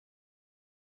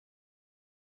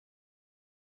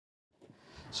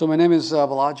So my name is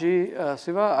Balaji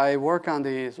Siva. I work on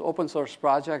this open source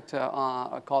project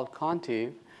called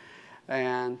Contiv.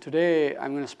 And today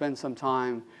I'm going to spend some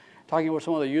time talking about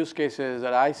some of the use cases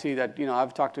that I see that,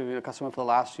 I've talked to the customer for the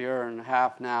last year and a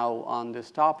half now on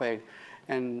this topic.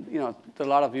 And, there are a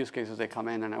lot of use cases that come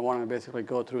in, and I want to basically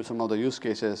go through some of the use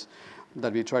cases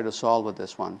that we try to solve with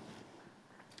this one.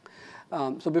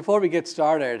 So before we get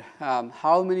started,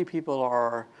 how many people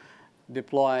are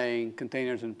deploying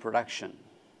containers in production?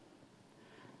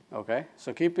 Okay,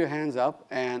 so keep your hands up.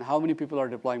 And how many people are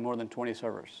deploying more than 20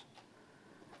 servers?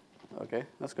 Okay,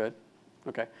 that's good.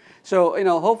 Okay, so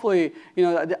hopefully,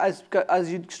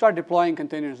 as you start deploying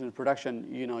containers in production,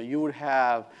 you would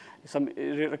have some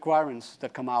requirements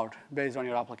that come out based on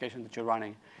your application that you're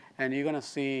running, and you're going to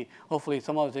see hopefully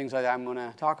some of the things that I'm going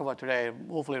to talk about today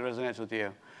hopefully resonates with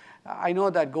you. I know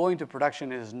that going to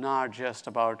production is not just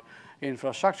about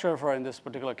infrastructure. For in this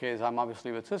particular case, I'm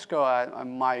obviously with Cisco.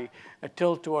 My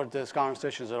tilt toward this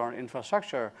conversation is around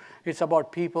infrastructure. It's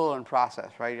about people and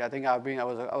process, right? I think I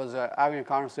was having a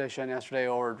conversation yesterday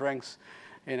over drinks,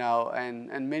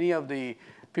 and many of the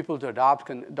people to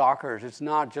adopt Dockers. It's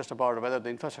not just about whether the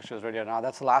infrastructure is ready or not.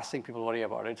 That's the last thing people worry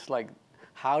about. It's like,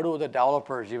 how do the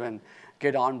developers even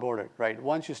get onboarded, right?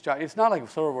 Once you start, it's not like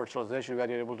server virtualization where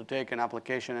you're able to take an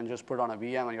application and just put on a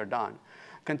VM and you're done.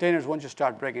 Containers, once you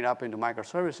start breaking it up into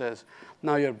microservices,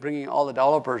 now you're bringing all the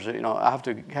developers, have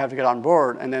to get on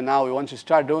board. And then now once you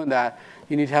start doing that,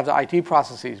 you need to have the IT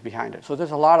processes behind it. So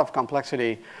there's a lot of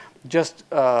complexity just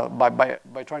by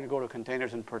trying to go to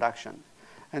containers in production.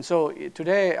 And so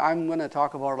today I'm going to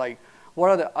talk about what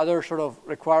are the other sort of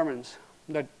requirements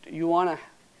that you want to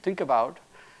think about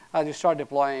as you start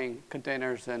deploying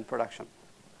containers in production.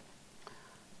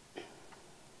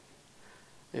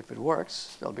 If it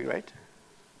works, that'll be great.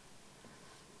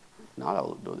 If not, I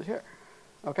will do this here.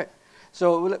 Okay.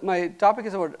 So my topic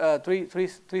is about three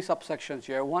subsections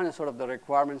here. One is sort of the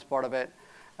requirements part of it.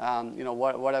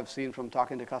 What I've seen from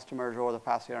talking to customers over the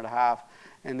past year and a half,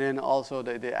 and then also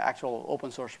the actual open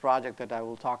source project that I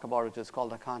will talk about, which is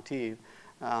called the Contiv.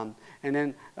 And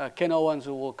then Ken Owens,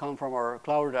 who will come from our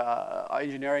cloud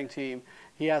engineering team,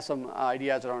 he has some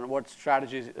ideas around what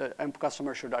strategies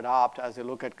customers should adopt as they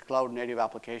look at cloud native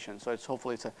applications. So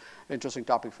hopefully it's an interesting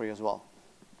topic for you as well.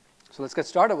 So let's get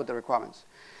started with the requirements.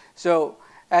 So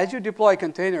as you deploy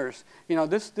containers,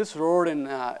 this road in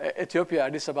Ethiopia,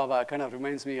 Addis Ababa, kind of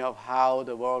reminds me of how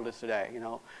the world is today.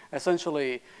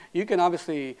 Essentially, you can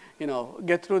obviously,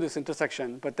 get through this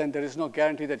intersection, but then there is no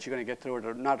guarantee that you're going to get through it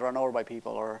or not run over by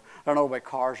people or run over by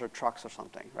cars or trucks or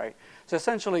something, right? So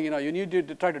essentially, you need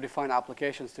to try to define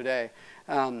applications today.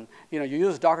 You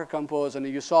use Docker Compose, and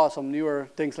you saw some newer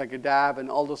things like a DAB and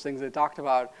all those things they talked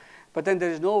about. But then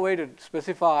there is no way to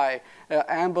specify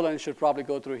ambulance should probably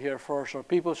go through here first, or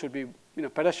people should be,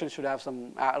 pedestrians should have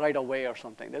some right of way or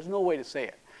something. There's no way to say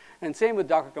it. And same with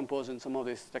Docker Compose and some of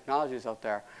these technologies out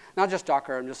there. Not just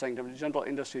Docker, I'm just saying the general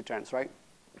industry trends, right?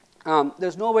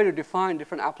 There's no way to define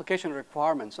different application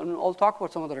requirements. And I'll talk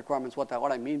about some of the requirements, what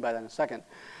I mean by that in a second.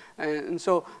 And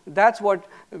so that's what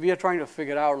we are trying to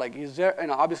figure out. Is there,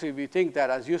 obviously we think that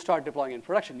as you start deploying in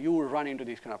production, you will run into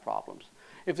these kind of problems.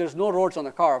 If there's no roads on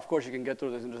the car, of course you can get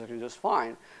through this intersection just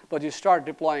fine. But you start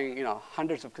deploying,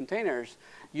 hundreds of containers,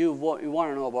 you want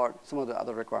to know about some of the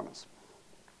other requirements.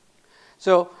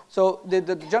 So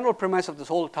the general premise of this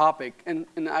whole topic, and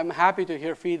I'm happy to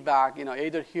hear feedback,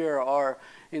 either here or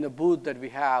in the booth that we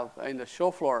have in the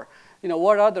show floor.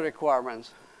 What are the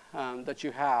requirements that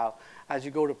you have as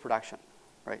you go to production,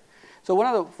 right? So one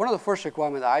of the first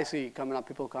requirements I see coming up,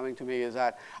 people coming to me, is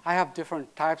that I have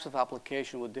different types of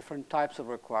application with different types of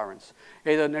requirements,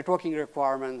 either networking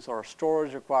requirements or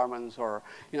storage requirements, or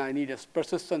I need a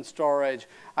persistent storage,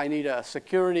 I need a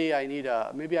security,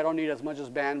 maybe I don't need as much as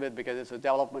bandwidth because it's a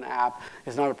development app,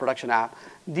 it's not a production app.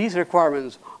 These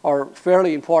requirements are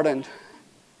fairly important.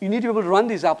 You need to be able to run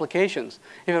these applications.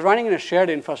 If you're running in a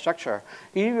shared infrastructure,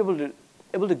 you need to be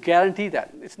able to guarantee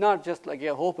that. It's not just like,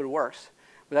 yeah, hope it works.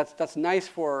 But that's nice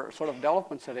for sort of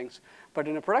development settings. But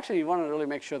in a production, you want to really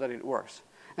make sure that it works.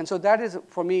 And so that is,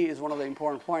 for me, is one of the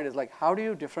important points, is how do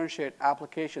you differentiate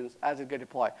applications as it get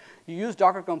deployed? You use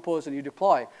Docker Compose and you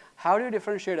deploy. How do you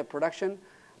differentiate a production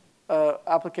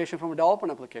application from a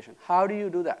development application? How do you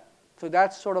do that? So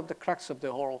that's sort of the crux of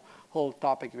the whole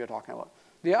topic we're talking about.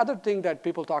 The other thing that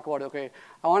people talk about, okay,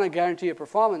 I want to guarantee a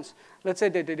performance. Let's say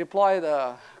they deploy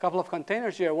the couple of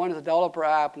containers here. One is a developer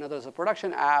app, another is a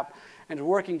production app, and it's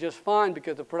working just fine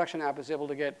because the production app is able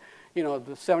to get, the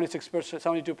 76%,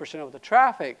 72% of the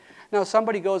traffic. Now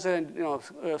somebody goes in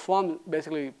and, Swarm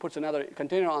basically puts another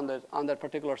container on that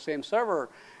particular same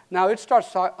server. Now it starts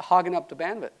hogging up the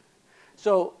bandwidth.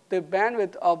 So the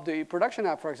bandwidth of the production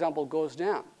app, for example, goes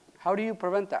down. How do you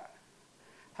prevent that?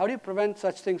 How do you prevent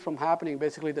such things from happening,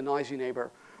 basically the noisy neighbor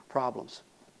problems?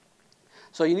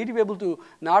 So you need to be able to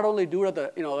not only do it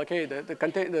at the, okay,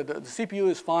 the CPU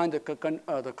is fine,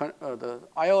 the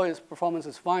I/O performance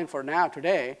is fine for now,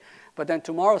 today, but then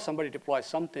tomorrow somebody deploys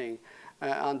something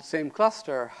on the same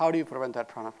cluster. How do you prevent that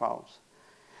kind of problems?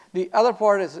 The other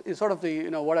part is sort of the,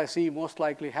 what I see most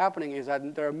likely happening is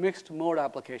that there are mixed mode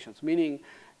applications, meaning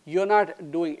you're not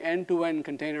doing end-to-end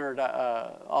container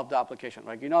of the application.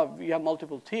 Like, you have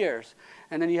multiple tiers,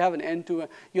 and then you have an end-to-end.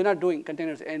 You're not doing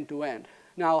containers end-to-end.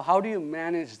 Now, how do you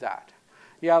manage that?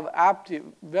 You have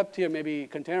web tier maybe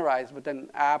containerized, but then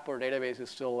app or database is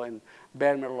still in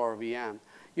bare metal or VM.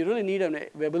 You really need an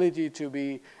ability to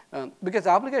be, because the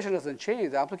application doesn't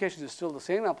change. The application is still the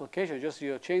same application, just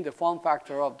you change the form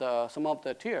factor of some of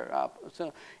the tier.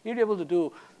 So you need to be able to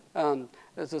do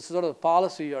as a sort of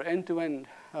policy or end-to-end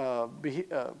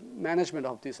management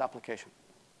of this application.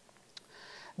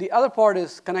 The other part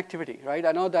is connectivity, right?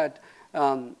 I know that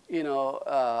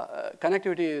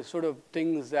connectivity is sort of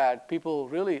things that people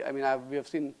really, we have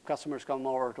seen customers come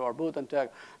over to our booth and talk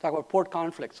about port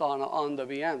conflicts on the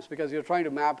VMs, because you're trying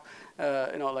to map,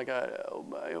 like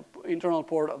a internal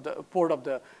port of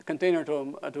the container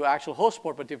to actual host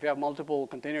port. But if you have multiple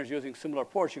containers using similar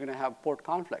ports, you're going to have port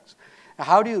conflicts.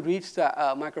 How do you reach the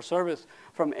microservice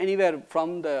from anywhere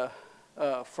from the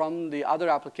other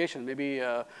application? Maybe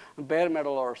bare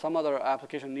metal or some other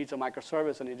application needs a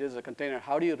microservice and it is a container.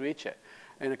 How do you reach it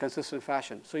in a consistent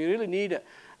fashion? So you really need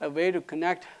a way to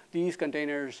connect these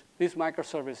containers, these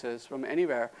microservices from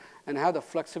anywhere, and have the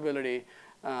flexibility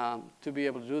to be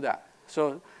able to do that.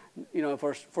 So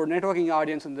for networking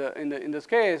audience in this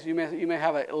case, you may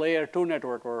have a layer 2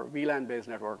 network or VLAN based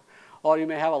network, or you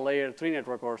may have a layer 3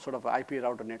 network or sort of an IP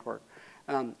router network.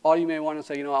 Or you may want to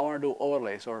say, I want to do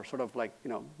overlays or sort of like,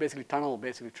 basically tunnel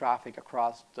traffic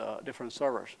across the different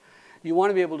servers. You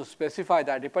want to be able to specify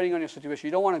that depending on your situation.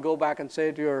 You don't want to go back and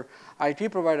say to your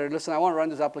IT provider, listen, I want to run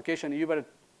this application. You better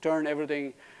turn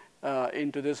everything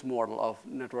into this model of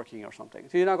networking or something.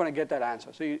 So you're not going to get that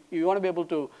answer. So you want to be able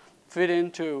to fit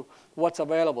into what's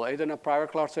available, either in a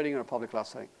private cloud setting or a public cloud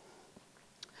setting.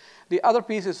 The other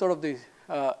piece is sort of the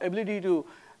ability to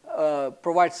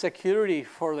provide security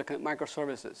for the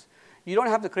microservices. You don't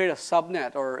have to create a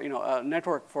subnet or a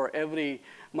network for every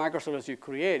microservice you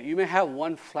create. You may have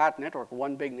one flat network,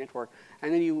 one big network,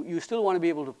 and then you still want to be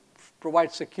able to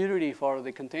provide security for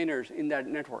the containers in that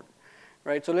network,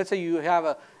 right? So let's say you have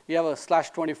a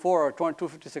 /24 or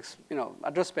 256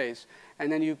 address space,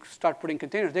 and then you start putting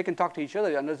containers. They can talk to each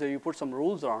other unless you put some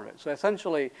rules around it. So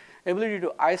essentially, ability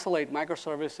to isolate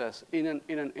microservices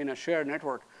in a shared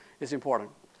network is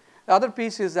important. The other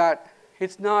piece is that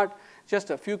it's not just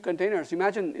a few containers.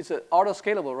 Imagine it's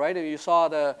auto-scalable, right? And you saw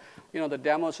the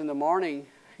demos in the morning.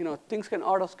 Things can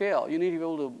auto-scale. You need to be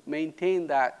able to maintain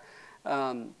that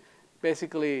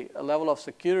basically a level of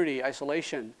security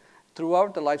isolation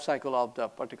throughout the life cycle of the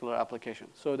particular application.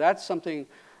 So that's something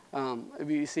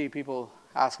we see people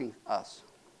asking us.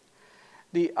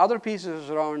 The other pieces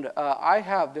around, I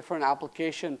have different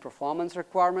application performance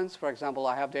requirements. For example,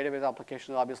 I have database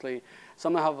applications, obviously.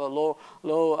 Some have a low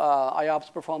IOPS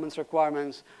performance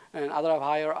requirements, and other have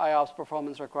higher IOPS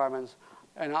performance requirements.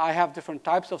 And I have different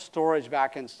types of storage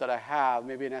backends that I have,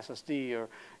 maybe an SSD or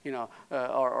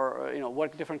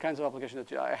what different kinds of applications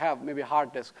that I have, maybe a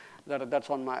hard disk that's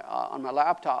on my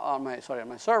laptop, on my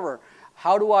server.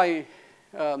 How do I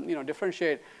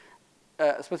differentiate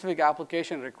a specific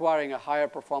application requiring a higher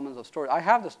performance of storage? I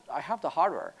have the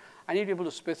hardware. I need to be able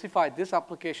to specify this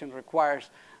application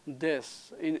requires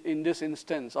this in this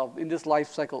instance in this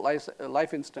life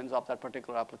instance of that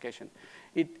particular application.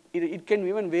 It can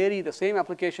even vary. The same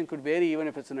application could vary even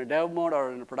if it's in a dev mode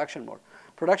or in a production mode.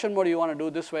 Production mode you want to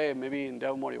do this way, maybe in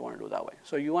dev mode you want to do that way.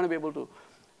 So you want to be able to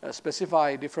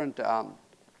specify different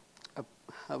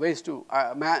ways to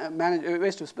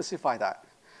ways to specify that.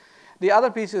 The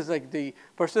other piece is like the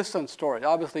persistent storage.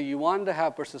 Obviously, you want to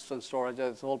have persistent storage.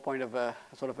 That's the whole point of a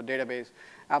sort of a database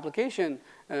application,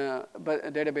 but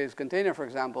a database container, for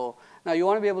example. Now, you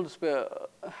want to be able to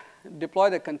deploy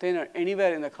the container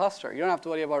anywhere in the cluster. You don't have to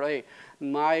worry about, hey,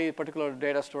 my particular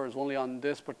data store is only on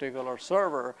this particular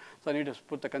server, so I need to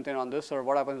put the container on this server.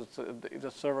 What happens if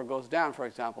the server goes down, for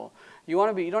example? You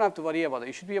don't have to worry about it.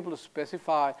 You should be able to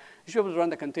specify. You should be able to run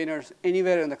the containers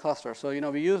anywhere in the cluster. So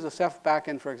we use the Ceph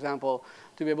backend, for example,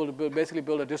 to be able to basically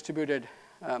build a distributed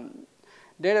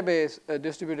database,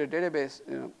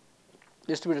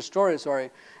 distributed storage,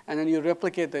 sorry, and then you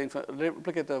replicate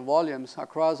the volumes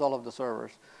across all of the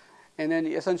servers. And then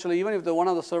essentially, even if one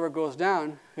of the server goes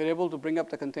down, you're able to bring up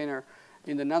the container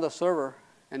in another server,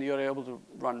 and you're able to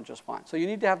run just fine. So you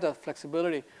need to have the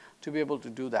flexibility to be able to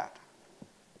do that.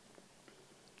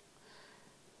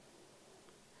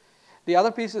 The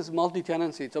other piece is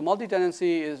multi-tenancy. So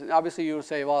multi-tenancy is, obviously you would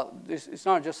say, well, it's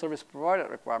not just service provider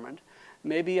requirement.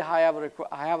 Maybe I have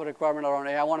a requirement around,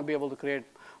 hey, I want to be able to create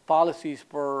policies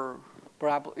per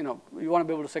you know, you want to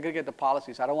be able to segregate the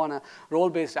policies. I don't want a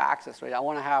role-based access, right? I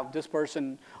want to have this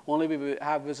person only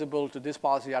have visible to this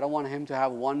policy. I don't want him to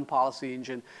have one policy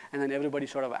engine and then everybody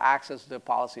sort of access the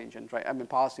policy engine, right? I mean,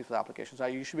 policy for the application. So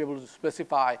you should be able to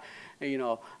specify, you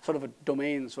know, sort of a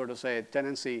domain, sort of say,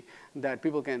 tenancy that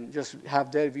people can just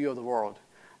have their view of the world.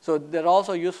 So there are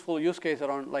also useful use cases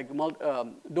around like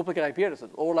duplicate IP addresses,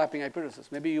 overlapping IP addresses.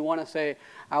 Maybe you want to say,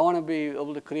 I want to be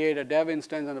able to create a dev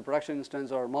instance and a production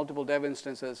instance or multiple dev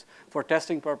instances for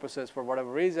testing purposes for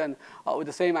whatever reason with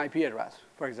the same IP address,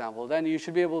 for example. Then you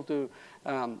should be able to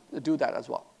do that as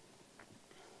well.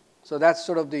 So that's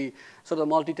sort of the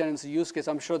multi-tenancy use case.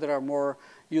 I'm sure there are more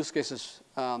use cases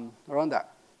around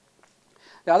that.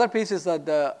 The other piece is that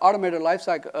the automated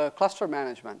lifecycle cluster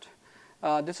management.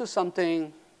 This is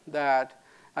something that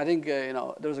I think you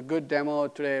know, there was a good demo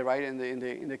today, right, in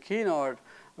the keynote,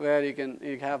 where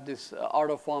you have this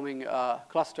auto-forming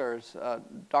clusters,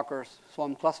 Docker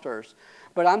Swarm clusters.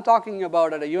 But I'm talking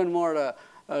about at a even more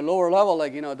lower level,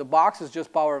 like, you know, the box is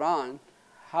just powered on.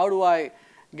 How do I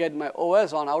get my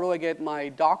OS on? How do I get my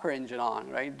Docker engine on,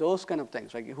 right? Those kind of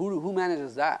things. Like, who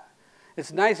manages that?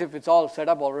 It's nice if it's all set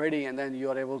up already and then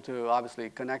you are able to obviously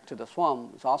connect to the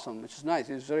Swarm. It's awesome, which is nice.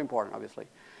 It's very important, obviously.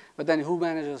 But then who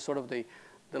manages sort of the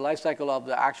life cycle of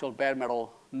the actual bare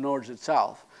metal nodes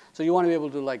itself? So you want to be able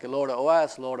to like load an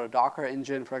OS, load a Docker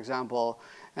engine, for example.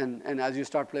 And as you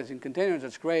start placing containers,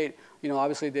 that's great. You know,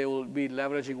 obviously they will be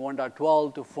leveraging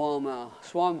 1.12 to form a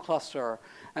Swarm cluster.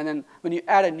 And then when you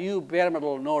add a new bare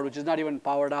metal node, which is not even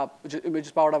powered up, which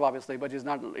is powered up obviously, but is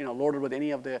not, you know, loaded with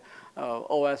any of the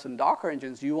OS and Docker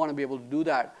engines, you want to be able to do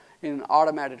that in an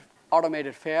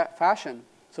automated fashion,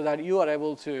 so that you are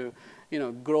able to, you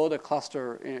know, grow the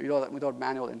cluster, you know, without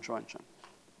manual intervention.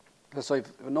 So if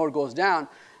a node goes down,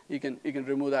 you can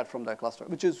remove that from that cluster,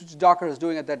 which Docker is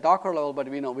doing at that Docker level. But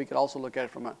we could also look at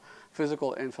it from a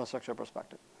physical infrastructure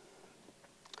perspective.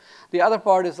 The other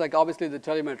part is like obviously the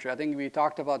telemetry. I think we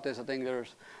talked about this. I think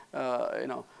there's,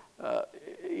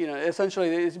 essentially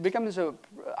it becomes a.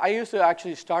 I used to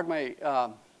actually start my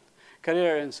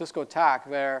career in Cisco TAC,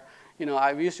 where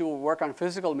I used to work on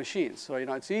physical machines. So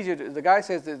it's easy. The guy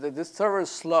says that this server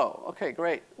is slow. Okay,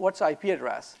 great. What's IP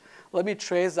address? Let me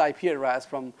trace the IP address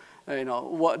from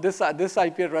this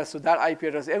IP address to that IP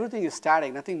address. Everything is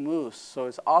static. Nothing moves. So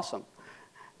it's awesome.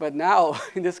 But now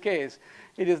in this case,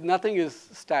 nothing is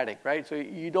static, right? So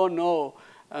you don't know.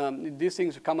 These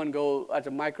things come and go at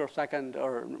a microsecond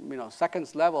or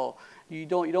seconds level. You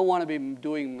don't want to be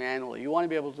doing manually. You want to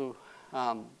be able to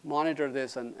monitor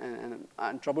this and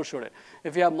troubleshoot it.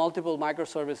 If you have multiple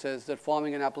microservices that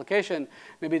forming an application,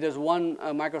 maybe there's one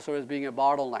microservice being a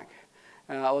bottleneck.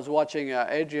 I was watching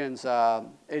Adrian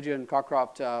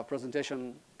Cockcroft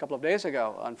presentation a couple of days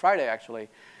ago, on Friday actually,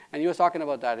 and he was talking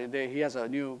about that. He has a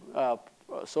new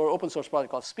open source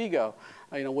project called Spigo,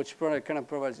 which kind of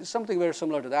provides something very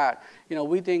similar to that.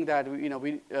 We think that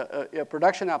a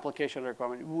production application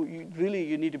requirement,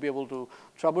 you need to be able to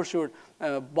troubleshoot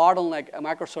bottleneck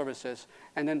microservices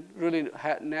and then really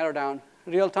narrow down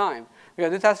real time,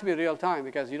 because this has to be real time,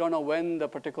 because you don't know when the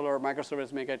particular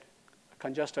microservice may get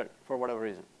congested for whatever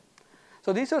reason.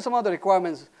 So these are some of the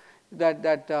requirements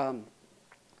that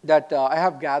I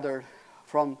have gathered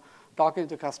from talking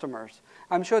to customers.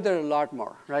 I'm sure there are a lot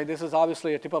more, right? This is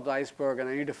obviously a tip of the iceberg, and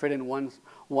I need to fit in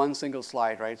one single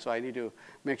slide, right? So I need to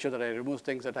make sure that I remove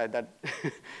things that I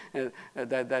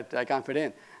can't fit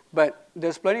in. But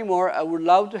there's plenty more. I would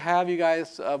love to have you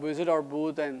guys visit our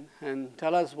booth and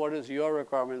tell us what your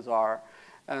requirements are.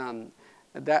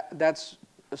 That's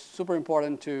super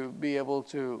important to be able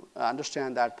to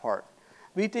understand that part.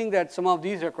 We think that some of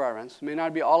these requirements, may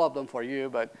not be all of them for you,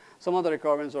 but some of the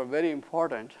requirements are very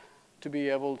important to be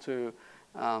able to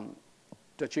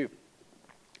achieve.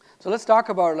 So let's talk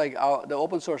about the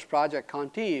open source project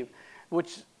Contiv,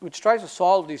 which tries to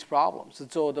solve these problems.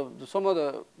 And so some of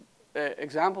the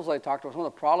examples I talked about, some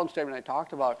of the problem statement I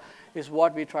talked about, is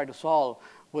what we try to solve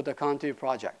with the Contiv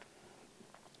project.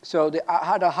 So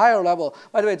at a higher level,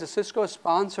 by the way, it's a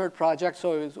Cisco-sponsored project,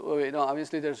 so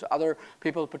obviously there's other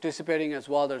people participating as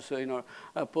well. There's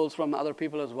pulls from other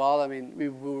people as well. I mean, we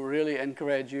really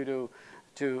encourage you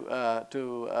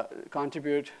to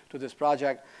contribute to this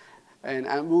project. And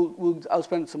I'll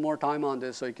spend some more time on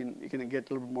this so you can get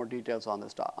a little bit more details on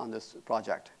this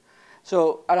project.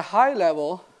 So at a high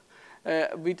level,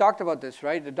 we talked about this,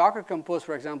 right? The Docker Compose,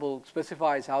 for example,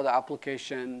 specifies how the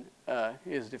application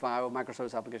is defined, how a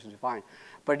microservice application is defined.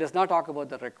 But it does not talk about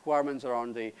the requirements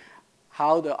around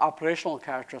how the operational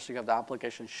characteristic of the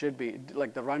application should be,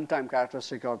 like the runtime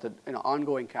characteristic or the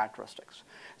ongoing characteristics.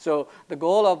 So the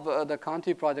goal of the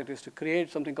Contiv project is to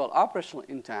create something called operational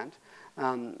intent.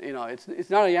 It's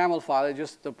not a YAML file. It's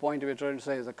just the point we're trying to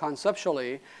say is that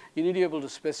conceptually, you need to be able to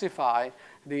specify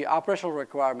the operational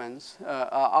requirements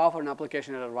of an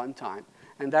application at a runtime.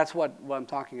 And that's what I'm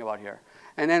talking about here.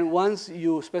 And then once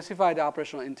you specify the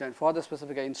operational intent for the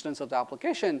specific instance of the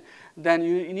application, then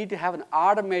you need to have an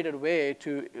automated way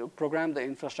to program the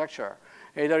infrastructure.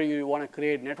 Either you want to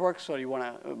create networks or you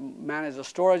want to manage the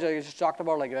storage that you just talked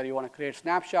about, like whether you want to create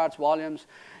snapshots, volumes,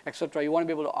 et cetera. You want to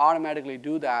be able to automatically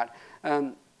do that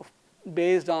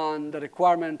based on the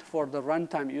requirement for the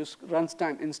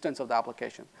runtime instance of the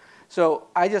application. So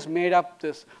I just made up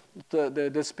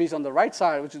this piece on the right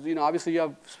side, which is, obviously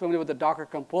you're familiar with the Docker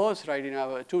Compose, right? You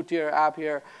have a two-tier app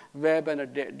here, web and a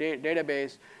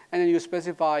database, and then you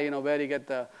specify, where you get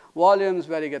the volumes,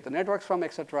 where you get the networks from,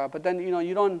 et cetera. But then,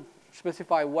 you don't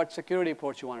specify what security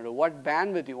ports you want to do, what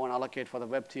bandwidth you want to allocate for the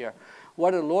web tier,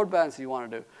 what are the load balancers you want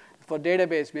to do. For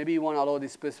database, maybe you want to allow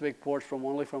these specific ports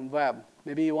only from web.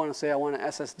 Maybe you want to say, I want an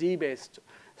SSD-based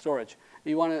storage.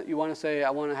 You want to say,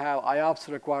 I want to have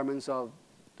IOPS requirements of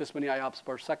this many IOPS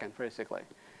per second, basically.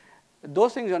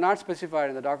 Those things are not specified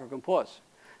in the Docker Compose.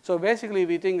 So basically,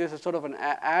 we think this is sort of an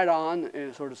add-on,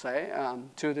 so to say,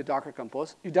 to the Docker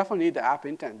Compose. You definitely need the app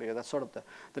intent because that's sort of the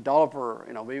developer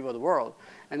view of the world.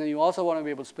 And then you also want to be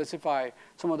able to specify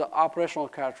some of the operational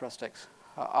characteristics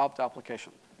of the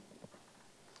application.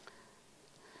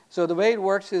 So the way it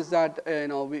works is that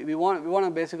we want to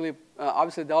basically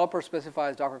obviously the developer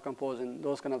specifies Docker Compose and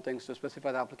those kind of things to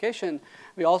specify the application.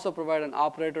 We also provide an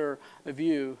operator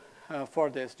view for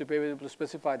this to be able to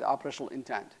specify the operational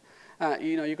intent.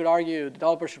 You could argue the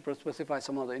developer should specify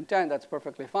some of the intent. That's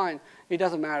perfectly fine. It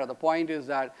doesn't matter. The point is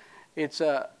that it's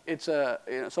a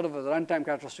sort of a runtime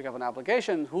characteristic of an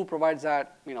application. Who provides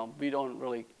that? We don't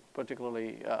really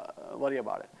particularly worry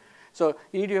about it. So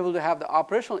you need to be able to have the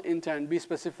operational intent be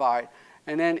specified,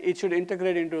 and then it should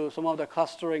integrate into some of the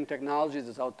clustering technologies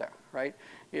that's out there, right?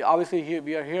 Obviously,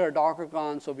 we are here at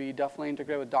DockerCon, so we definitely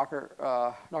integrate with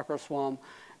Docker Swarm,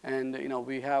 and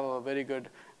we have a very good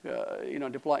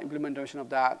implementation of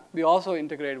that. We also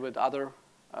integrate with other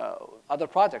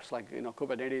projects like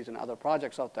Kubernetes and other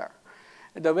projects out there.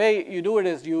 The way you do it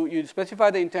is you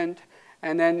specify the intent,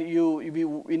 and then you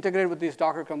integrate with these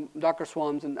Docker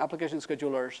Swarms and application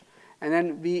schedulers, and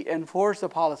then we enforce the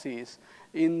policies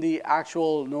in the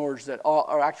actual nodes that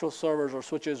are actual servers or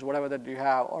switches, whatever that you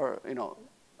have, or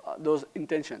those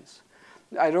intentions.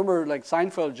 I remember like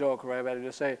Seinfeld joke, right, where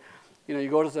you say, you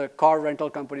go to the car rental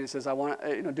company and says, I want,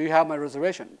 do you have my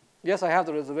reservation? Yes, I have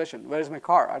the reservation. Where is my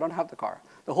car? I don't have the car.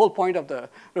 The whole point of the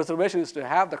reservation is to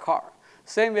have the car.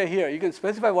 Same way here, you can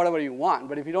specify whatever you want,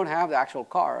 but if you don't have the actual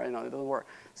car, it doesn't work.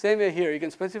 Same way here, you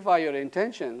can specify your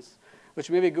intentions,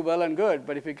 which may be well and good,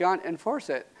 but if you can't enforce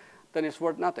it, then it's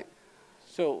worth nothing.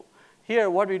 So here,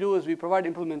 what we do is we provide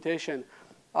implementation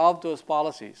of those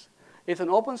policies. It's an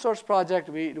open source project.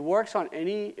 It works on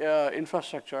any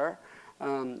infrastructure.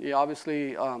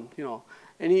 Obviously,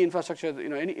 any infrastructure.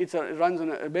 It runs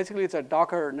on basically it's a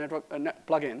Docker network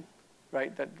plugin,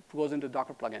 right? That goes into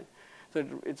Docker plugin. So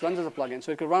it runs as a plugin.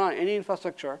 So it could run on any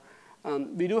infrastructure.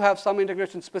 We do have some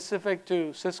integration specific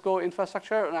to Cisco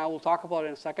infrastructure, and I will talk about it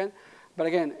in a second. But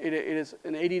again, it is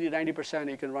an 80 to 90%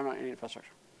 you can run on any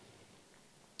infrastructure.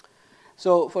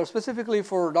 So specifically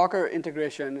for Docker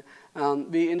integration,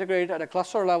 we integrate at a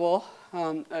cluster level. We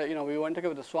want to integrate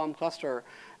with the Swarm cluster,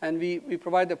 and we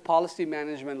provide the policy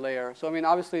management layer. So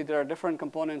obviously there are different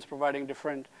components providing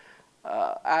different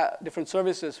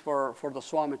services for the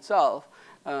Swarm itself,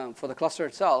 for the cluster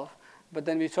itself. But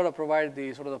then we sort of provide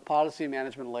the policy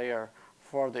management layer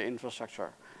for the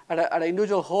infrastructure. At an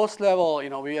individual host level,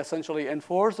 we essentially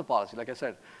enforce the policy. Like I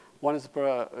said, one is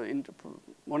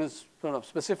sort of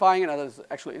specifying, and other is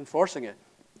actually enforcing it.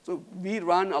 So we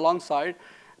run alongside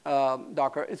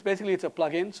Docker. It's a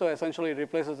plugin, so essentially it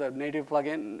replaces a native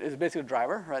plugin. It's basically a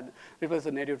driver, right? Replaces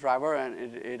a native driver,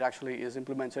 and it actually is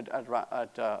implemented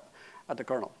at the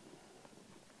kernel.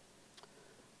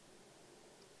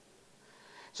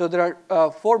 So there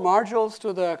are 4 modules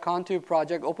to the Contiv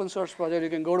project, open source project. You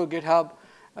can go to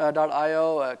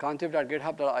github.io,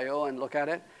 contiv.github.io, and look at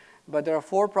it. But there are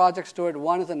 4 projects to it.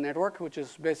 One is a network, which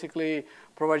is basically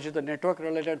provides you the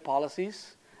network-related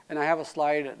policies. And I have a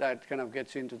slide that kind of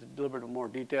gets into a little bit more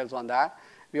details on that.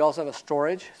 We also have a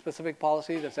storage-specific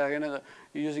policy that's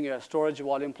using a storage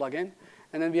volume plugin.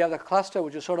 And then we have the cluster,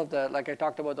 which is sort of the, like I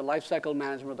talked about, the lifecycle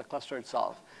management of the cluster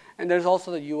itself. And there's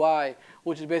also the UI,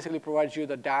 which is basically provides you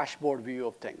the dashboard view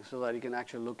of things so that you can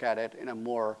actually look at it in a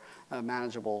more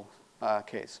manageable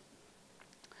case.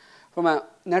 From a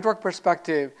network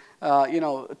perspective,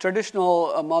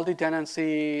 traditional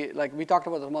multi-tenancy, like we talked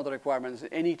about some other requirements,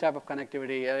 any type of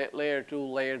connectivity, layer 2,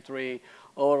 layer 3,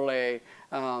 overlay,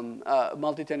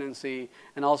 multi-tenancy,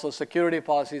 and also security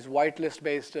policies,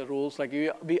 whitelist-based rules. Like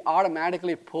we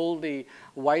automatically pull the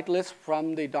whitelist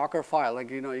from the Docker file.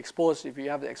 Like expose, if you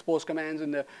have the expose commands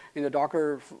in the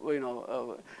Docker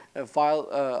file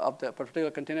of the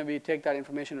particular container, we take that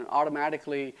information and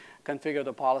automatically configure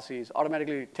the policies.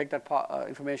 Automatically take that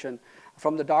information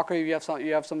from the Docker. You have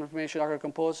some information Docker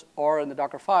Compose, or in the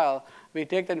Docker file, we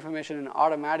take that information and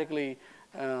automatically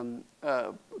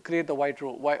create the white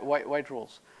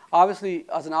rules. Obviously,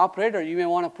 as an operator, you may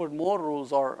want to put more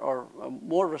rules or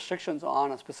more restrictions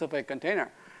on a specific container.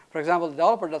 For example, the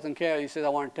developer doesn't care. He says, I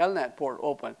want a telnet port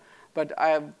open. But I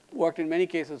have worked in many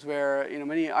cases where,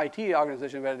 many IT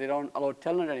organizations where they don't allow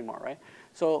telnet anymore, right?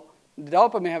 So the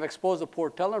developer may have exposed the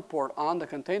telnet port on the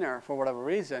container for whatever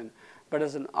reason. But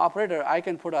as an operator, I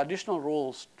can put additional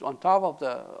rules on top of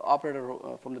the operator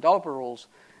from the developer rules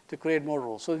to create more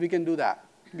rules. So we can do that.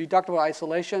 We talked about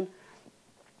isolation.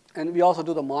 And we also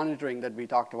do the monitoring that we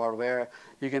talked about, where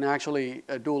you can actually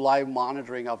do live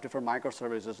monitoring of different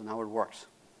microservices and how it works.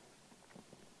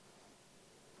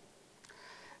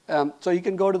 So you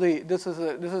can go to this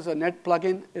is a net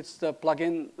plugin. It's the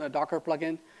plugin, Docker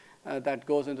plugin that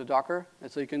goes into Docker. And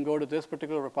so you can go to this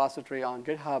particular repository on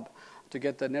GitHub to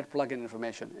get the net plugin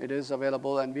information. It is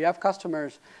available, and we have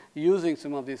customers using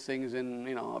some of these things in,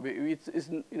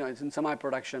 it's in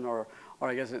semi-production, or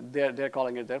I guess they're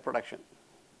calling it their production.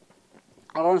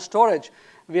 Around storage,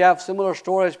 we have similar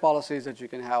storage policies that you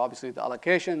can have. Obviously, the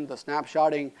allocation, the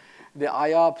snapshotting, the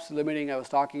IOPS limiting I was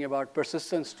talking about,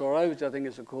 persistent storage, which I think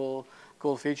is a cool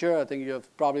feature. I think you have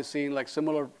probably seen like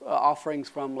similar offerings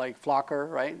from like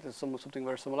Flocker, right? There's something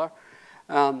very similar.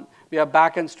 We have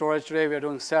backend storage today. We are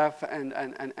doing Ceph and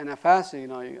NFS.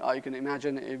 You can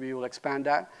imagine we will expand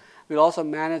that. We'll also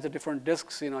manage the different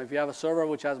disks. If you have a server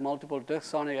which has multiple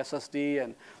disks on it, SSD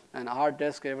and a hard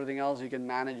disk, everything else, you can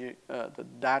manage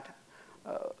that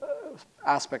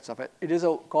aspects of it. It is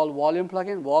called volume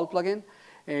plugin, Vol plugin,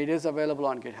 and it is available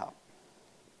on GitHub.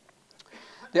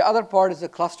 The other part is the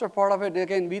cluster part of it.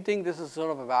 Again, we think this is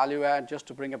sort of a value add just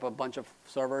to bring up a bunch of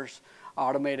servers,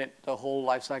 automate it, the whole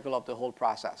life cycle of the whole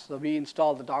process. So we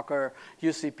install the Docker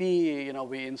UCP,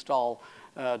 we install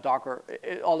Docker,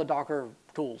 all the Docker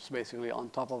tools basically on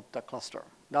top of the cluster.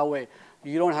 That way,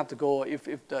 you don't have to go, if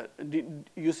the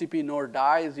UCP node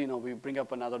dies, we bring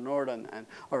up another node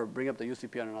or bring up the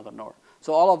UCP on another node.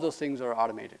 So all of those things are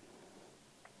automated.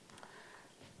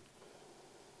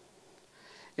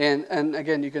 And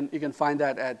again, you can find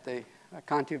that at the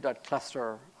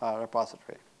contiv.cluster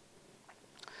repository.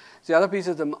 So the other piece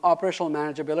is the operational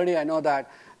manageability. I know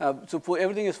that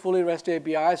everything is fully REST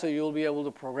API, so you'll be able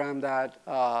to program that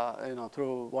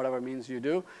through whatever means you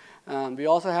do. We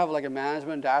also have like a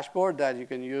management dashboard that you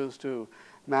can use to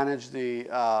manage the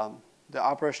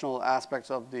operational aspects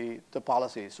of the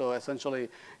policy. So essentially,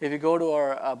 if you go to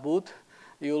our booth,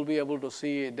 you'll be able to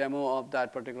see a demo of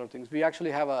that particular things. We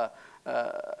actually have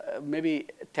maybe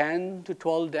 10 to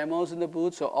 12 demos in the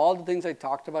booth. So all the things I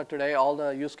talked about today, all the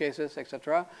use cases,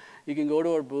 etc., you can go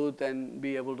to our booth and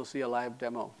be able to see a live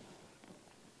demo.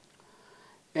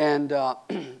 And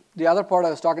the other part I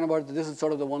was talking about, this is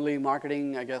sort of the only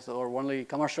marketing, I guess, or only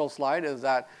commercial slide, is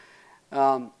that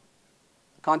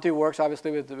Contiv works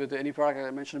obviously with any product I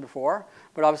mentioned before,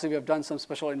 but obviously we have done some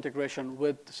special integration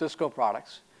with Cisco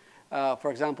products.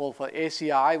 For example, for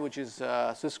ACI, which is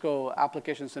Cisco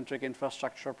Application-Centric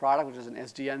Infrastructure product, which is an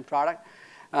SDN product,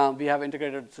 we have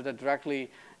integrated so that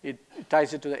directly it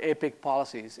ties it to the APIC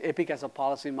policies. APIC has a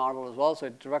policy model as well, so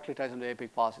it directly ties into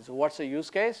APIC policies. So what's the use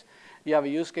case? You have a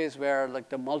use case where like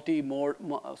the multiple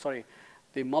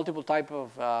type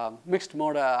of mixed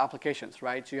mode applications,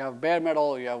 right? So you have bare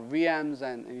metal, you have VMs,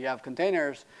 and you have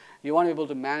containers. You want to be able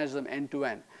to manage them end to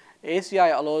end.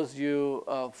 ACI allows you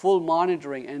full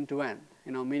monitoring end to end,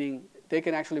 meaning they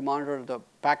can actually monitor the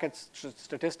packet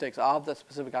statistics of the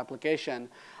specific application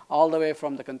all the way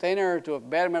from the container to a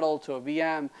bare metal to a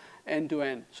VM end to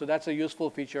end. So that's a useful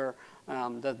feature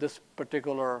that this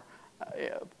particular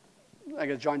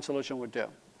joint solution would do.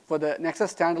 For the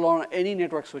Nexus standalone, any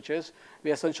network switches,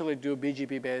 we essentially do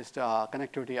BGP-based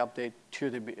connectivity update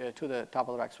to the top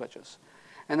of the rack switches.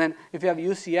 And then if you have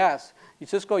UCS,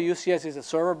 Cisco UCS is a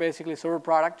server, basically server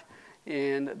product.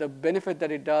 And the benefit that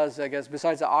it does, I guess,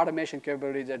 besides the automation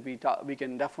capabilities that we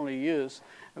can definitely use,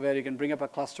 where you can bring up a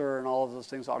cluster and all of those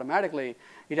things automatically,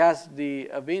 it has the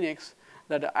VNix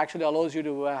that actually allows you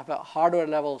to have a hardware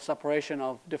level separation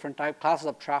of different classes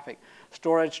of traffic,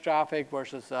 storage traffic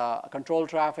versus control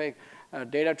traffic,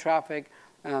 data traffic,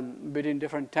 between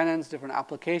different tenants, different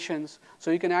applications.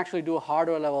 So you can actually do a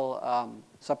hardware level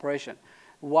separation.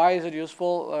 Why is it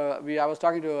useful? I was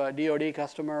talking to a DoD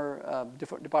customer,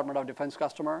 Department of Defense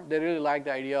customer. They really like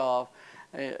the idea of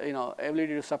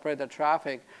ability to separate the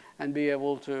traffic and be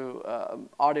able to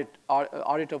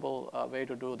auditable way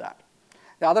to do that.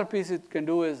 The other piece it can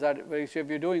do is that if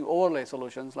you're doing overlay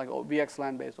solutions like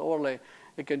VXLAN based overlay,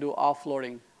 it can do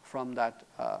offloading from that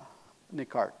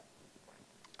NIC card.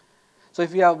 So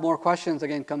if you have more questions,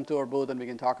 again, come to our booth and we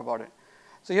can talk about it.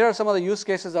 So here are some of the use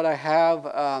cases that I have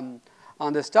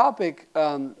on this topic.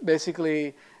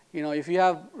 Basically, if you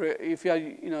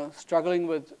are struggling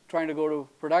with trying to go to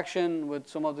production with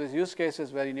some of these use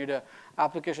cases where you need a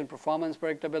application performance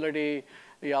predictability,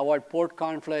 you avoid port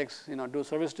conflicts, do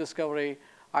service discovery,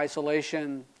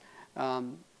 isolation,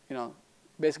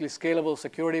 basically scalable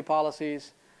security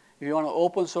policies. If you want an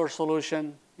open source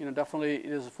solution, definitely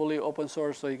it is fully open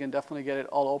source, so you can definitely get it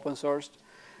all open sourced.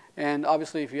 And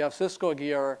obviously, if you have Cisco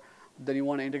gear, then you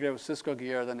want to integrate with Cisco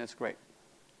gear, then it's great.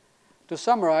 To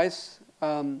summarize,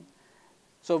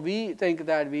 so we think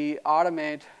that we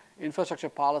automate infrastructure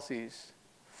policies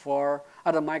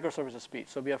at a microservices speed.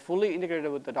 So we are fully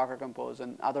integrated with the Docker Compose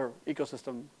and other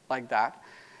ecosystem like that.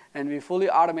 And we fully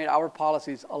automate our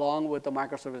policies along with the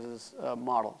microservices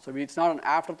model. So it's not an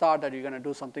afterthought that you're going to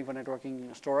do something for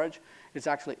networking storage. It's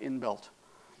actually inbuilt.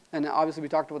 And obviously, we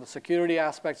talked about the security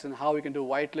aspects and how we can do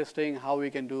whitelisting, how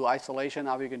we can do isolation,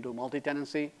 how we can do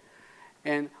multi-tenancy.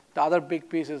 And the other big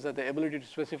piece is that the ability to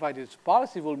specify this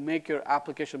policy will make your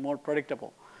application more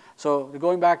predictable. So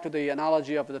going back to the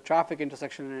analogy of the traffic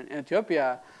intersection in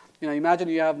Ethiopia, imagine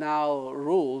you have now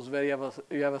rules where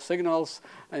you have a signals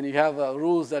and you have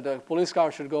rules that a police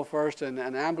car should go first and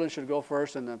an ambulance should go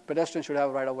first and a pedestrian should have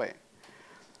right away.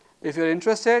 If you're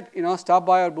interested, stop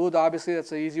by our booth. Obviously,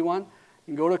 that's an easy one.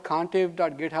 You can go to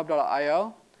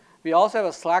contiv.github.io. We also have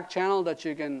a Slack channel that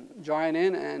you can join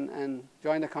in and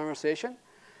join the conversation.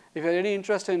 If you're any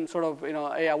interested in sort of,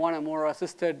 hey, I want a more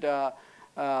assisted, I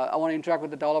want to interact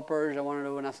with the developers, I want to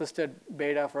do an assisted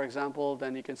beta, for example,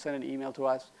 then you can send an email to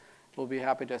us. We'll be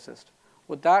happy to assist.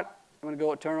 With that, I'm going to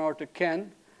go turn over to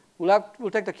Ken.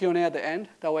 We'll take the Q&A at the end.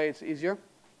 That way it's easier.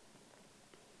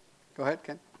 Go ahead,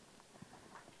 Ken.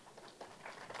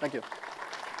 Thank you.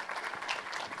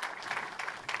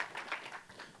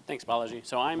 Thanks, Balaji.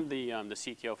 So I'm the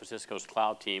CTO for Cisco's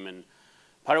cloud team, and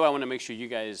part of what I want to make sure you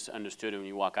guys understood when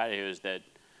you walk out of here is that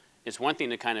it's one thing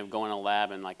to kind of go in a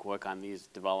lab and like work on these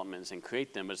developments and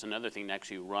create them, but it's another thing to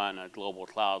actually run a global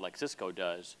cloud like Cisco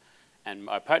does, and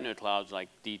our partner clouds like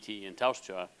DT and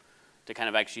Telstra to kind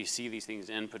of actually see these things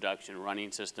in production,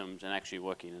 running systems, and actually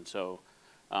working. And so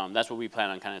that's what we plan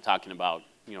on kind of talking about,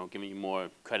 giving you more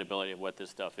credibility of what this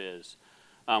stuff is.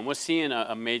 We're seeing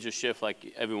a major shift,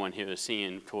 like everyone here is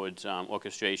seeing, towards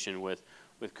orchestration with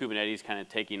Kubernetes kind of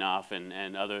taking off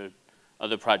and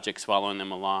other projects following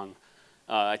them along.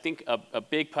 I think a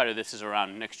big part of this is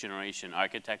around next generation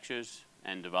architectures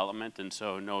and development, and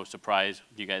so no surprise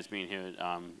you guys being here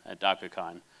at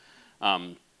DockerCon.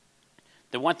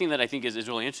 The one thing that I think is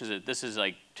really interesting is that this is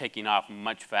like taking off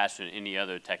much faster than any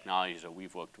other technologies that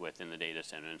we've worked with in the data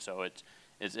center, and so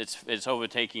it's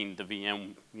overtaking the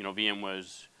VM.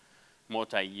 VMware's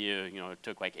multi-year. It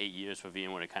took like 8 years for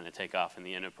VMware to kind of take off in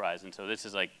the enterprise, and so this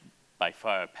is like by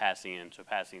far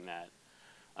surpassing that.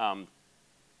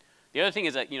 The other thing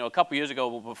is that a couple years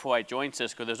ago, before I joined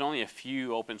Cisco, there's only a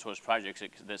few open source projects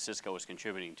that Cisco was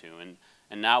contributing to,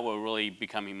 and now we're really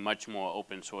becoming much more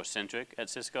open source centric at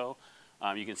Cisco.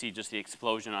 You can see just the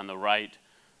explosion on the right.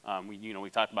 We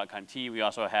talked about Contiv. We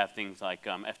also have things like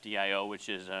FDIO, which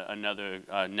is another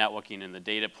networking in the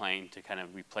data plane to kind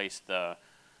of replace the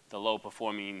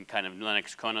low-performing kind of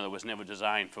Linux kernel that was never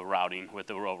designed for routing with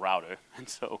the real router. And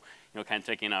so, kind of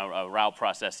taking our route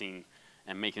processing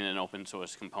and making it an open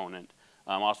source component.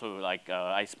 Also, like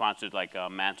I sponsored like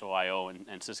Mantl IO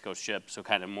and Cisco Ship, so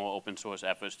kind of more open source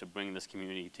efforts to bring this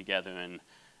community together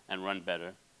and run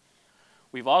better.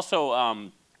 We've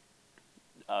also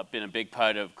been a big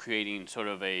part of creating sort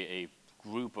of a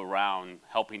group around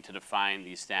helping to define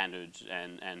these standards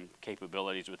and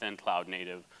capabilities within cloud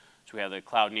native. So we have the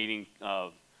Cloud Native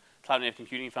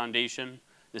Computing Foundation.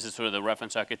 This is sort of the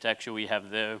reference architecture we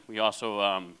have there. We also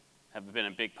have been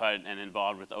a big part and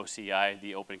involved with OCI,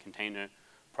 the Open Container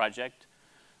project,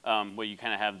 where you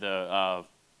kind of have the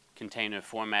container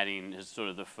formatting is sort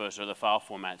of the first, or the file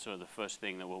format, sort of the first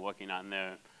thing that we're working on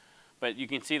there. But you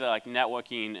can see that like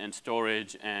networking and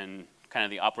storage and kind of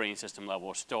the operating system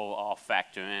level still all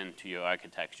factor into your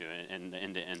architecture and the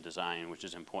end-to-end design, which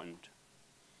is important.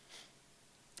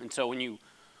 And so when you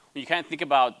kind of think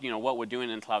about what we're doing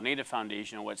in Cloud Native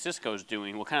Foundation and what Cisco's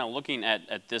doing, we're kind of looking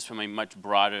at this from a much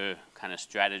broader kind of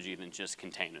strategy than just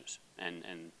containers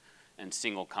and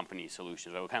single company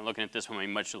solutions. We're kind of looking at this from a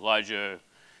much larger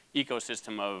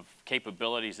ecosystem of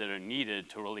capabilities that are needed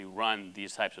to really run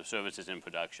these types of services in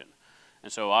production.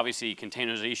 And so obviously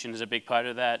containerization is a big part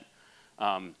of that.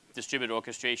 Distributed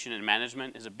orchestration and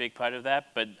management is a big part of that.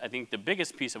 But I think the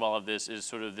biggest piece of all of this is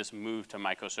sort of this move to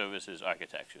microservices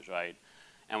architectures, right?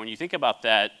 And when you think about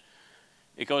that,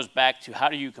 it goes back to how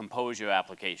do you compose your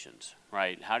applications,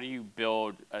 right? How do you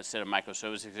build a set of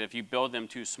microservices? If you build them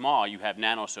too small, you have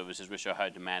nanoservices, which are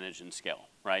hard to manage and scale,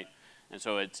 right? And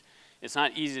so it's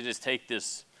not easy to just take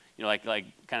this, like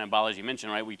kind of Balaji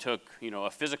mentioned, right? We took,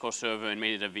 a physical server and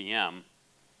made it a VM.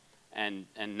 And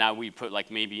now we put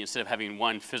like maybe instead of having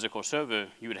one physical server,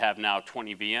 you would have now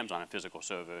 20 VMs on a physical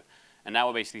server. And now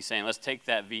we're basically saying, let's take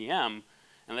that VM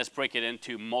and let's break it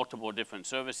into multiple different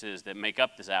services that make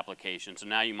up this application. So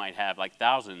now you might have like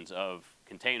thousands of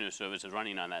container services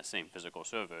running on that same physical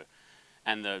server.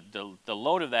 And the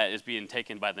load of that is being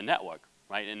taken by the network,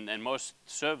 right? And most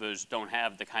servers don't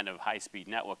have the kind of high-speed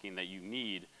networking that you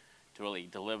need to really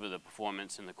deliver the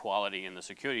performance and the quality and the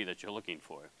security that you're looking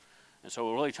for. And so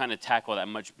we're really trying to tackle that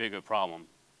much bigger problem.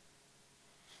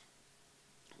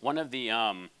 One of the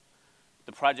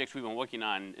projects we've been working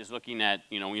on is looking at,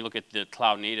 when you look at the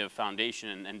Cloud Native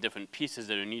Foundation and different pieces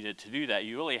that are needed to do that,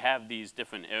 you really have these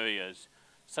different areas.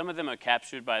 Some of them are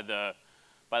captured by the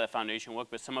foundation work,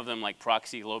 but some of them, like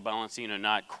proxy load balancing, are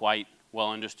not quite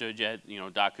well understood yet.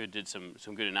 Docker did some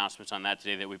good announcements on that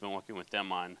today that we've been working with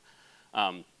them on.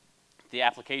 The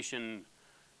application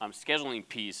scheduling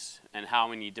piece and how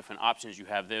many different options you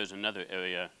have there is another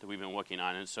area that we've been working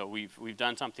on. And so we've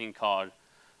done something called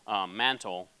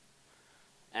Mantl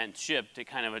and Ship to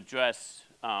kind of address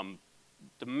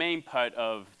the main part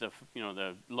of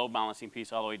the load balancing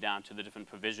piece all the way down to the different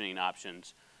provisioning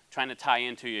options, trying to tie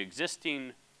into your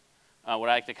existing, what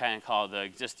I like to kind of call the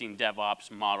existing DevOps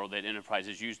model that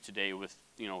enterprises use today with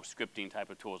scripting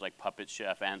type of tools like Puppet,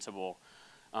 Chef, Ansible,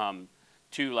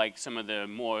 to like some of the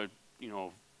more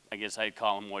I guess I'd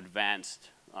call them more advanced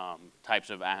types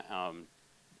of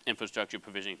infrastructure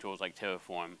provisioning tools like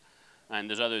Terraform. And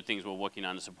there's other things we're working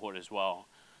on to support as well.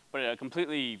 But a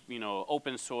completely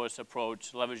open source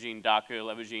approach, leveraging Docker,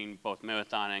 leveraging both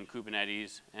Marathon and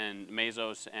Kubernetes and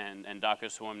Mesos and Docker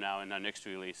Swarm now in our next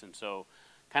release. And so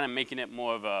kind of making it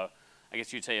more of a, I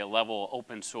guess you'd say, a level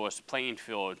open source playing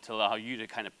field to allow you to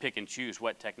kind of pick and choose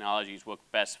what technologies work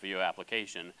best for your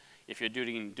application. If you're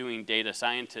doing data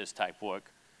scientist type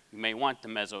work, you may want the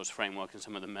Mesos framework and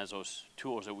some of the Mesos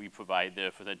tools that we provide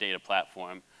there for the data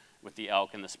platform with the Elk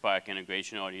and the Spark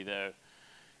integration already there.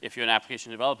 If you're an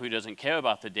application developer who doesn't care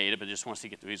about the data but just wants to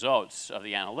get the results of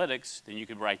the analytics, then you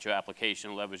could write your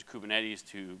application, leverage Kubernetes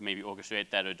to maybe orchestrate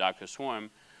that or Docker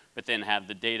Swarm, but then have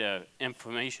the data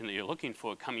information that you're looking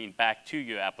for coming back to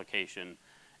your application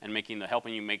and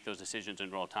helping you make those decisions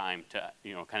in real time to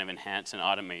kind of enhance and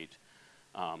automate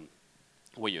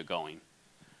where you're going.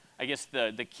 I guess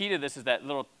the key to this is that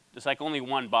it's like only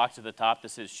one box at the top that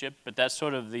says ship, but that's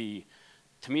sort of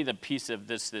to me, the piece of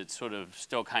this that's sort of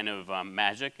still kind of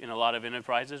magic in a lot of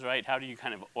enterprises, right? How do you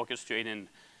kind of orchestrate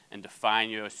and define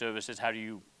your services? How do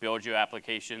you build your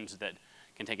applications that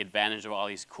can take advantage of all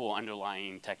these cool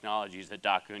underlying technologies that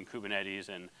Docker and Kubernetes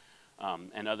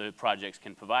and other projects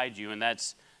can provide you? And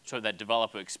that's sort of that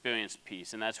developer experience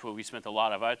piece. And that's where we spent a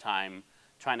lot of our time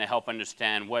trying to help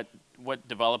understand what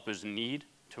developers need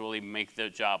to really make their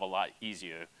job a lot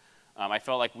easier. I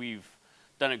felt like we've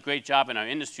done a great job in our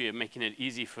industry of making it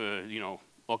easy for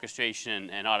orchestration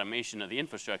and automation of the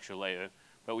infrastructure layer,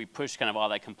 but we pushed kind of all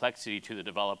that complexity to the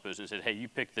developers and said, hey, you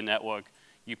pick the network,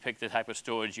 you pick the type of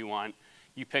storage you want,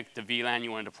 you pick the VLAN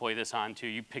you want to deploy this onto,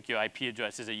 you pick your IP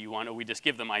addresses that you want, or we just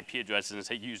give them IP addresses and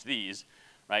say, use these,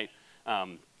 right?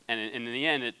 And in the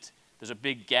end, there's a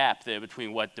big gap there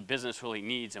between what the business really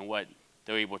needs and what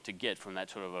they're able to get from that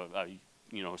sort of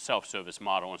a self-service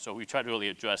model. And so we try to really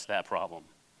address that problem.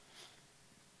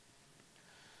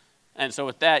 And so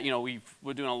with that,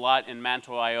 we're doing a lot in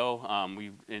Mantl.io.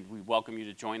 We welcome you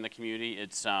to join the community.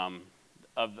 It's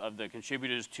of the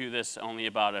contributors to this, only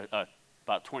about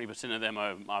 20% of them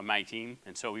are my team,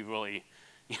 and so we've really,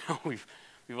 we've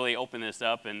really opened this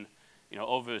up. And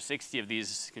over 60 of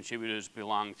these contributors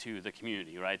belong to the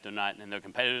community, right? They're not, and they're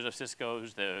competitors of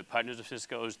Cisco's, they're partners of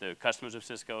Cisco's, they're customers of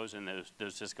Cisco's, and they're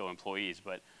Cisco employees.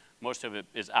 But most of it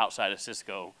is outside of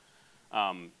Cisco.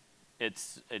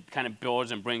 It kind of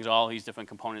builds and brings all these different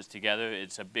components together.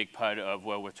 It's a big part of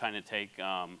where we're trying to take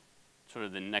sort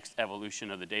of the next evolution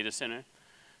of the data center,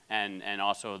 and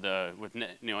also with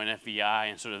NFVI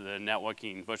and sort of the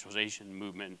networking virtualization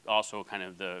movement, also kind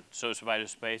of the service provider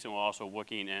space, and we're also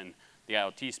working in the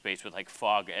IoT space with like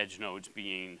fog edge nodes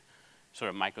being sort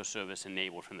of microservice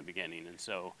enabled from the beginning. And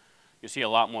so you'll see a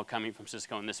lot more coming from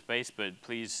Cisco in this space, but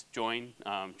please join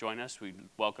us. We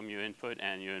welcome your input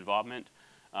and your involvement.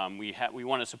 We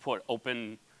want to support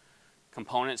open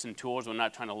components and tools. We're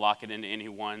not trying to lock it into any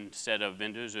one set of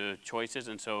vendors or choices.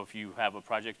 And so if you have a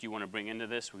project you want to bring into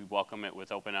this, we welcome it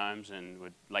with open arms and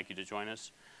would like you to join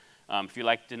us. If you'd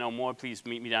like to know more, please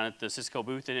meet me down at the Cisco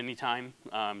booth at any time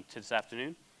this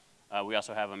afternoon. We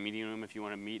also have a meeting room if you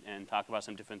want to meet and talk about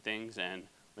some different things. And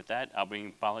with that, I'll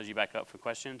bring Balaji back up for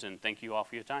questions, and thank you all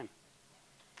for your time.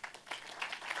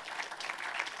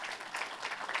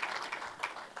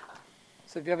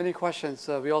 So if you have any questions,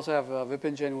 we also have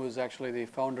Vipinjan, who is actually the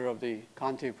founder of the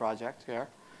Contiv project here.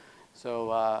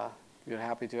 So we're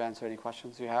happy to answer any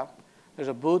questions you have. There's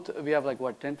a booth. We have like,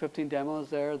 what, 10, 15 demos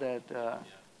there that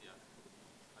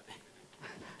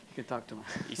you can talk to them.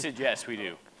 He said, yes, we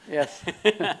do. Yes.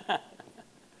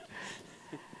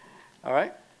 All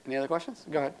right. Any other questions?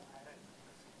 Go ahead. Is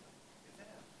there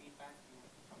a feedback loop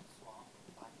from Swarm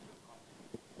back to Contiv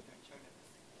to ensure that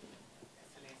the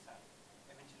SLAs are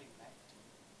eventually met?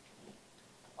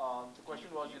 The question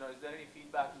was, is there any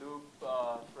feedback loop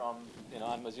from,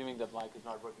 I'm assuming that mic is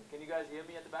not working. Can you guys hear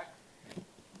me at the back?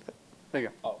 There you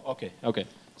go. Oh, okay, okay.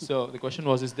 So the question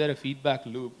was, is there a feedback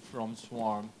loop from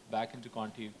Swarm back into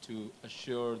Contiv to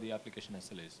assure the application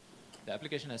SLAs? The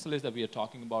application SLAs that we are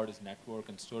talking about is network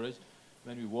and storage.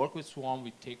 When we work with Swarm,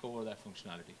 we take over that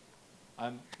functionality.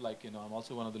 I'm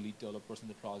also one of the lead developers in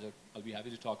the project. I'll be happy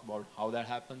to talk about how that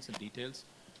happens in details.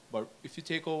 But if you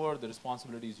take over, the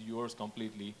responsibility is yours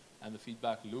completely, and the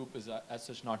feedback loop is as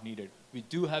such not needed. We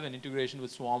do have an integration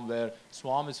with Swarm where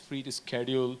Swarm is free to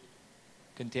schedule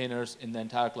containers in the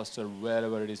entire cluster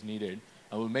wherever it is needed.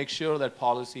 And we'll make sure that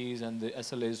policies and the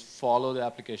SLAs follow the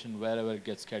application wherever it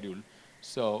gets scheduled.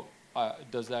 So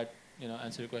does that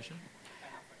answer your question?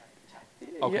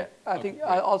 Okay. Yeah, I think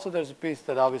also there's a piece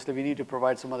that obviously we need to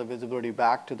provide some of the visibility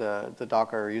back to the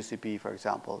Docker UCP, for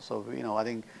example. So I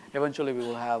think eventually we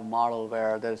will have a model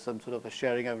where there's some sort of a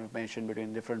sharing of information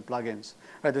between different plugins.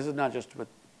 Right? This is not just with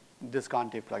this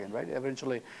Contiv plugin, right?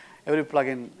 Eventually, every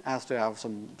plugin has to have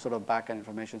some sort of backend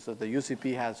information. So the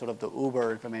UCP has sort of the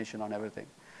Uber information on everything.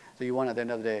 So you want, at the end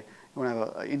of the day, you want to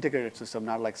have an integrated system,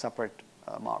 not like separate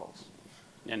models.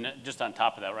 And just on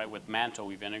top of that, right, with Mantl,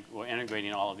 we're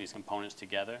integrating all of these components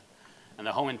together. And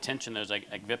the whole intention there is,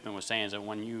 like Vipin was saying, is that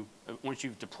once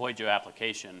you've deployed your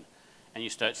application and you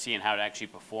start seeing how it actually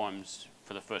performs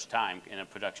for the first time in a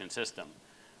production system,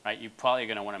 right, you're probably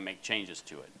going to want to make changes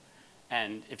to it.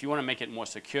 And if you want to make it more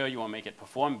secure, you want to make it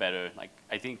perform better, like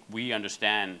I think we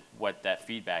understand what that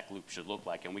feedback loop should look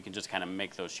like, and we can just kind of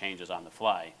make those changes on the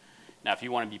fly. Now, if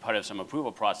you want to be part of some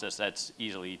approval process, that's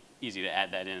easy to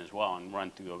add that in as well and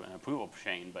run through an approval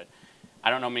chain. But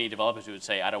I don't know many developers who would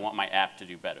say, I don't want my app to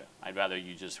do better. I'd rather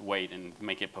you just wait and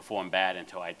make it perform bad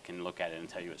until I can look at it and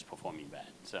tell you it's performing bad.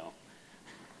 So.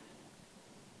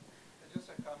 Just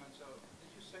a comment. So did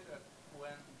you say that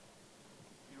when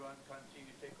you run Contiv,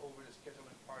 you take over the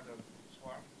scheduling part of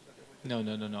Swarm?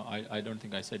 No. I don't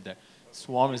think I said that.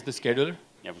 Swarm is the scheduler?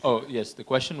 Yeah, oh, yes. The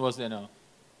question was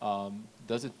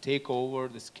does it take over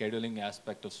the scheduling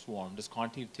aspect of Swarm? Does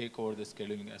Contiv take over the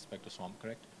scheduling aspect of Swarm,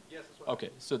 correct? Yes, that's what okay,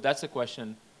 so that's a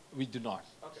question. We do not.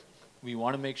 Okay. We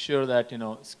want to make sure that,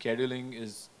 scheduling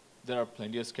is, there are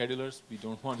plenty of schedulers. We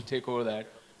don't want to take over that.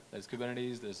 There's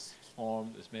Kubernetes, there's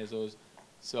Swarm, there's Mesos.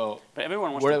 So, but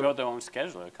everyone wants to build their own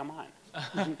scheduler. Come on.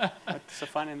 What's the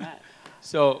fun in that?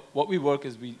 So what we work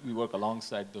is we work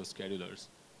alongside those schedulers.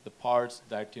 The parts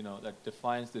that that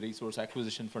defines the resource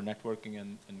acquisition for networking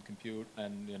and compute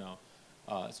and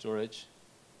storage,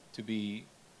 to be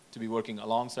working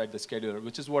alongside the scheduler,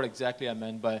 which is what exactly I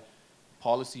meant by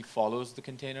policy follows the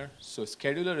container. So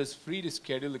scheduler is free to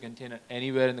schedule the container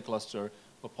anywhere in the cluster,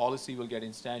 but policy will get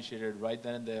instantiated right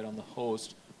then and there on the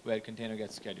host where container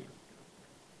gets scheduled.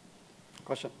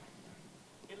 Question.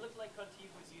 It looked like Contiv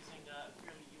was using a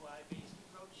fairly UI-based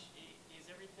approach. Is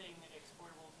everything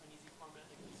exportable to an easy format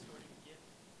that can be stored in Git?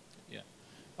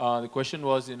 Yeah. The question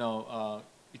was,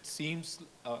 it seems,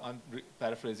 I'm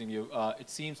paraphrasing you, it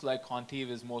seems like Contiv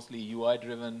is mostly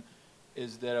UI-driven.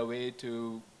 Is there a way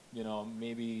to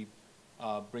maybe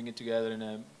bring it together in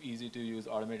an easy-to-use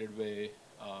automated way,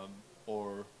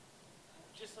 or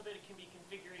just so that it can be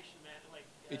configuration like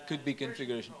it could be version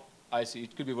configuration. control. I see.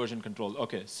 It could be version control.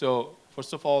 Okay. So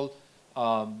first of all,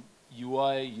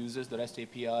 UI uses the REST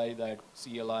API that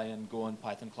CLI and Go and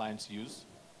Python clients use.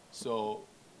 So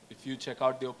if you check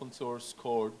out the open source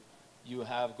code, you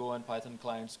have Go and Python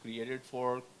clients created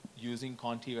for using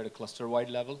Contiv at a cluster-wide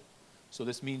level. So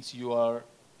this means you are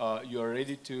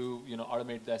ready to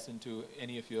automate this into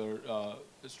any of your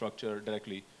structure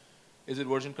directly. Is it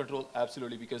version control?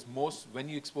 Absolutely, because when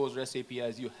you expose REST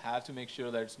APIs, you have to make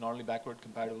sure that it's not only backward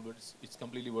compatible, but it's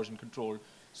completely version controlled.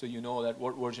 So you know that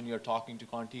what version you're talking to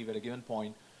Contiv at a given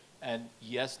point. And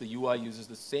yes, the UI uses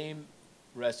the same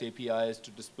REST APIs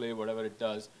to display whatever it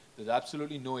does. There's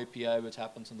absolutely no API which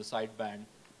happens on the sideband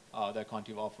that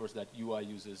Contiv offers that UI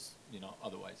uses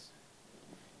otherwise.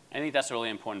 I think that's a really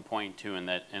important point too, in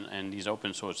that in these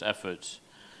open source efforts,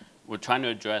 we're trying to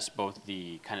address both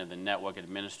the kind of the network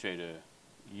administrator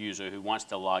user who wants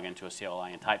to log into a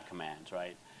CLI and type commands,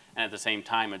 right? And at the same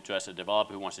time address a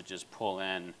developer who wants to just pull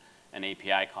in an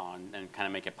API call and kind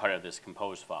of make it part of this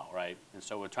compose file, right? And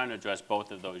so we're trying to address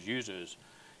both of those users.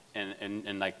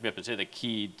 And like Vipin said, the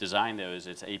key design there is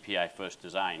it's API first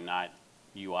design, not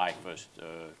UI first,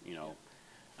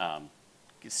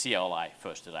 CLI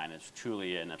first design. It's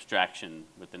truly an abstraction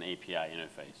with an API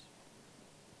interface.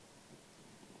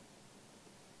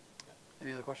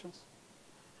 Any other questions?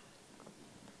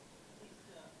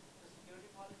 The security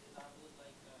policies, are those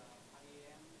like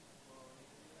IAM or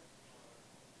AWS,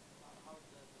 or how does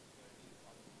the security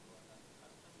policy work? Are they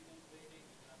custom you can create it,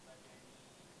 you can apply to any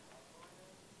cloud provider?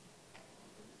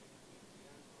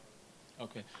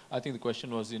 Okay, I think the question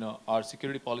was, are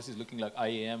security policies looking like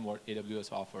IAM or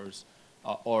AWS offers,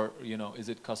 or is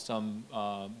it custom?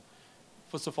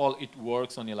 First of all, it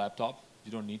works on your laptop.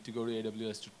 You don't need to go to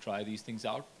AWS to try these things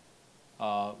out.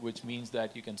 Which means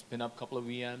that you can spin up a couple of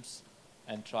VMs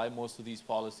and try most of these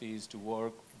policies to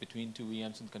work between two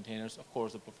VMs and containers. Of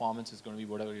course, the performance is going to be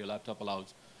whatever your laptop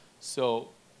allows. So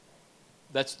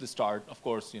that's the start. Of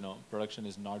course, production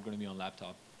is not going to be on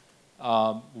laptop.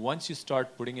 Once you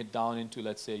start putting it down into,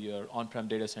 let's say, your on-prem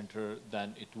data center,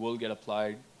 then it will get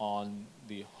applied on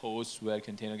the host where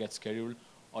container gets scheduled,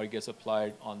 or it gets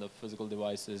applied on the physical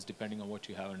devices, depending on what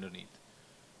you have underneath.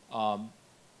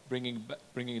 Bringing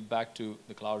it back to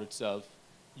the cloud itself,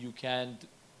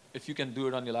 if you can do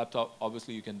it on your laptop,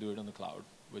 obviously you can do it on the cloud,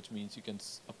 which means you can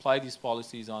apply these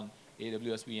policies on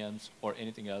AWS VMs or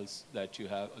anything else that you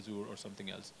have, Azure or something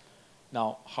else.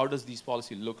 Now, how does these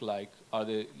policies look like? Are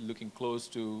they looking close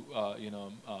to,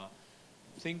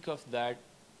 think of that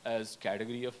as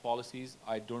category of policies.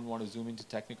 I don't want to zoom into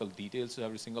technical details to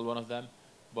every single one of them,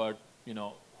 but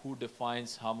who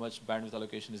defines how much bandwidth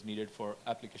allocation is needed for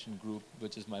application group,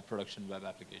 which is my production web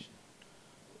application?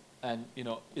 And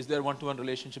is there a one-to-one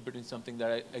relationship between something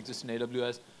that exists in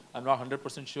AWS? I'm not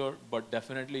 100% sure, but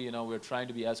definitely we're trying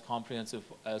to be as comprehensive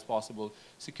as possible.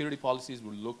 Security policies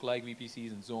will look like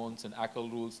VPCs and zones and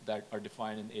ACL rules that are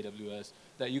defined in AWS,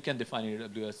 that you can define in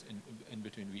AWS in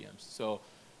between VMs. So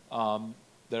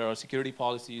there are security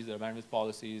policies, there are bandwidth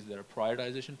policies, there are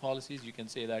prioritization policies. You can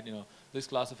say that this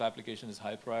class of application is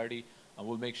high priority, and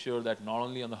we'll make sure that not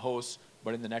only on the host,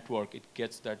 but in the network, it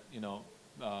gets that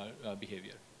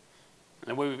behavior. And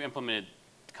the way we've implemented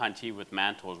Contiv with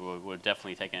Mantl, we're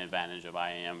definitely taking advantage of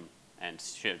IAM and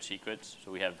shared secrets.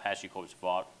 So we have HashiCorp's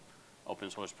Vault open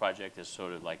source project is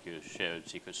sort of like your shared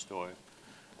secret store.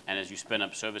 And as you spin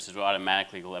up services, we're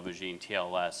automatically leveraging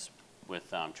TLS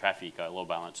with Traffic, our load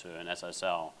balancer, and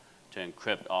SSL to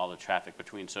encrypt all the traffic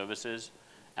between services.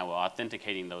 And we're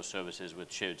authenticating those services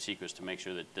with shared secrets to make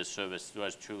sure that this service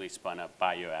was truly spun up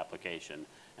by your application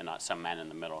and not some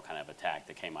man-in-the-middle kind of attack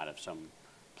that came out of some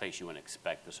place you wouldn't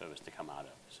expect the service to come out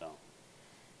of. So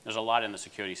there's a lot in the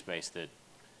security space that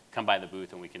come by the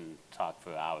booth and we can talk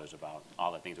for hours about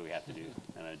all the things that we have to do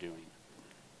and are doing.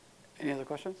 Any other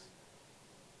questions?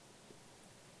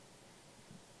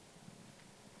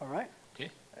 All right. Okay.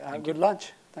 Good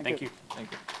lunch. Thank you.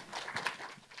 Thank you.